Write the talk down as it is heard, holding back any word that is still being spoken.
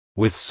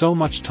With so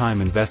much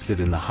time invested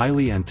in the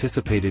highly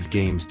anticipated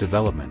game's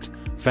development,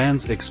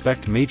 fans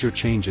expect major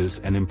changes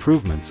and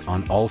improvements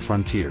on all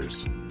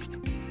frontiers.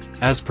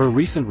 As per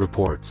recent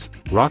reports,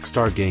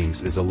 Rockstar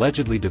Games is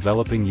allegedly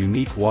developing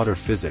unique water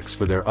physics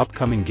for their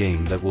upcoming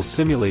game that will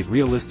simulate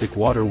realistic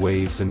water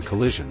waves and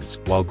collisions.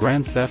 While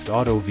Grand Theft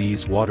Auto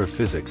V's water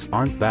physics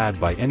aren't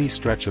bad by any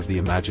stretch of the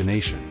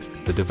imagination,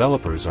 the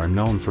developers are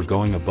known for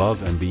going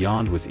above and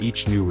beyond with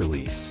each new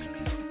release.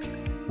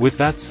 With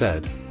that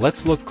said,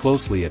 let's look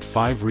closely at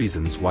 5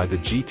 reasons why the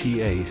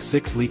GTA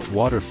 6 leaked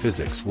water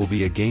physics will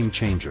be a game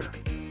changer.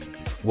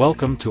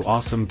 Welcome to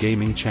Awesome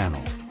Gaming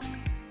Channel.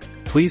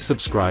 Please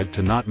subscribe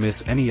to not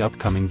miss any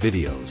upcoming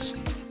videos.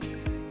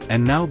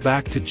 And now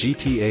back to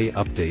GTA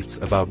updates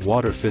about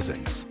water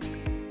physics.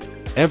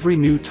 Every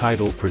new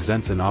title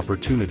presents an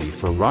opportunity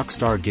for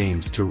Rockstar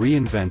Games to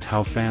reinvent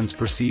how fans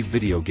perceive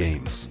video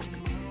games.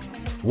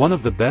 One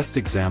of the best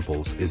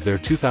examples is their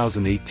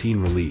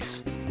 2018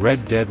 release,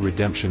 Red Dead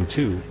Redemption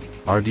 2,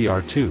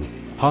 RDR2,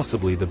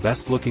 possibly the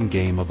best-looking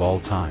game of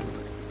all time.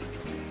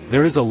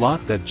 There is a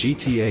lot that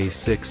GTA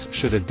 6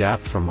 should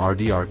adapt from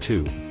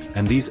RDR2,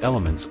 and these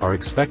elements are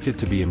expected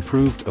to be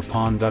improved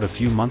upon. A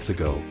few months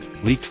ago,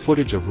 leaked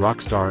footage of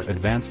Rockstar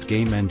Advanced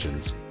Game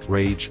Engine's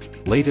Rage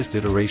latest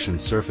iteration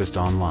surfaced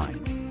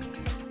online.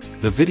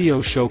 The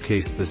video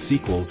showcased the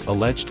sequel's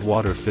alleged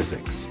water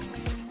physics.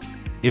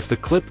 If the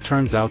clip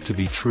turns out to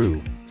be true,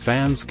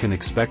 fans can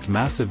expect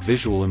massive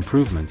visual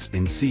improvements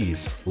in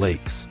seas,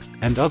 lakes,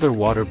 and other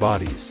water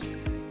bodies.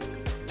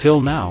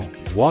 Till now,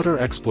 water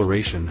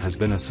exploration has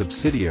been a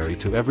subsidiary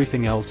to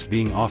everything else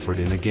being offered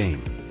in a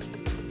game.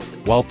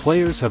 While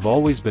players have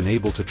always been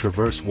able to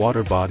traverse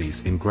water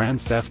bodies in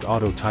Grand Theft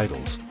Auto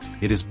titles,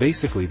 it is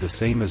basically the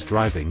same as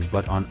driving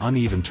but on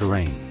uneven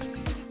terrain.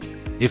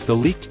 If the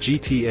leaked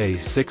GTA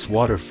 6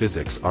 water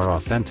physics are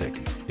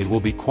authentic, it will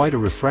be quite a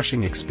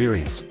refreshing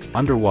experience.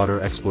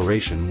 Underwater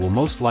exploration will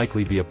most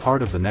likely be a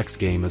part of the next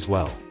game as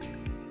well.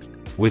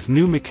 With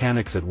new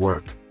mechanics at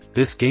work,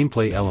 this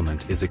gameplay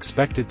element is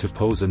expected to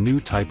pose a new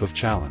type of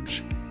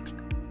challenge.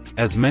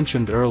 As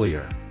mentioned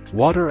earlier,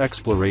 water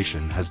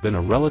exploration has been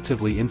a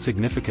relatively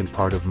insignificant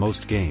part of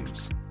most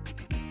games.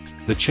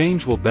 The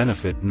change will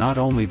benefit not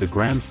only the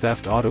Grand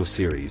Theft Auto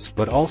series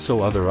but also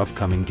other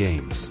upcoming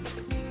games.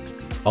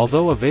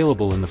 Although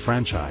available in the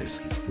franchise,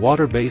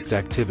 water-based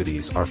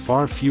activities are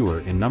far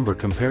fewer in number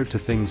compared to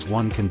things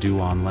one can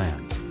do on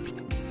land.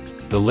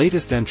 The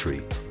latest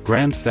entry,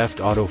 Grand Theft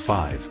Auto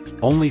 5,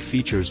 only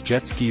features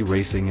jet ski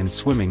racing and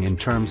swimming in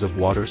terms of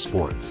water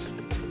sports.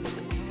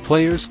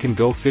 Players can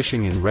go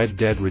fishing in Red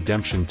Dead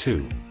Redemption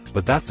 2,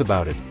 but that's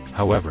about it.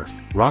 However,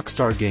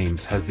 Rockstar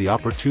Games has the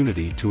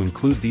opportunity to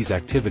include these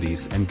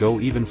activities and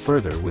go even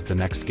further with the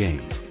next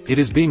game. It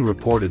is being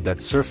reported that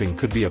surfing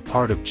could be a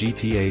part of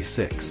GTA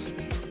 6.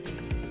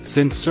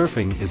 Since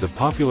surfing is a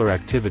popular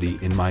activity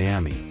in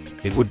Miami,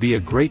 it would be a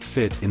great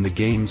fit in the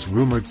game's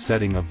rumored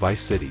setting of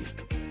Vice City.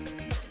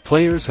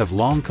 Players have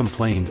long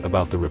complained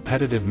about the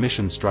repetitive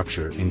mission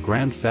structure in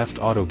Grand Theft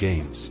Auto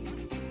games.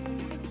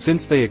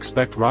 Since they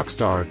expect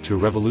Rockstar to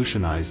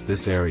revolutionize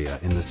this area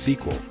in the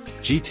sequel,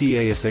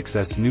 GTA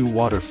 6's new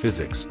water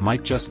physics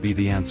might just be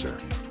the answer.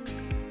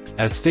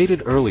 As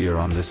stated earlier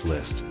on this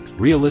list,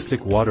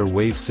 realistic water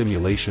wave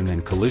simulation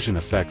and collision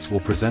effects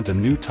will present a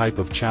new type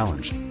of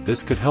challenge.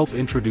 This could help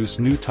introduce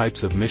new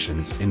types of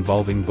missions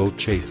involving boat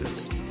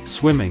chases,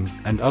 swimming,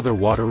 and other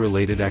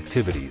water-related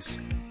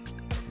activities.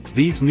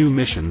 These new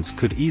missions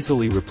could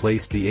easily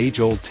replace the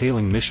age-old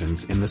tailing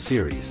missions in the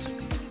series.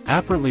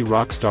 Apparently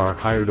Rockstar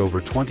hired over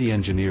 20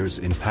 engineers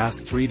in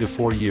past 3 to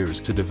 4 years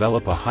to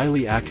develop a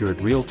highly accurate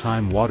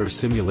real-time water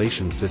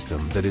simulation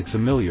system that is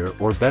similar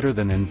or better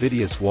than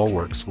NVIDIA's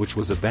Wallworks, which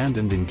was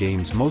abandoned in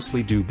games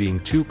mostly due being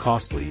too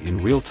costly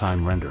in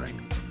real-time rendering.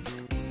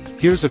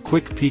 Here's a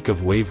quick peek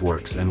of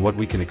Waveworks and what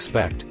we can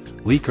expect.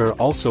 Leaker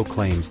also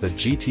claims that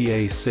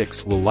GTA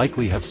 6 will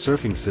likely have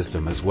surfing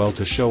system as well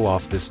to show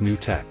off this new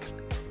tech.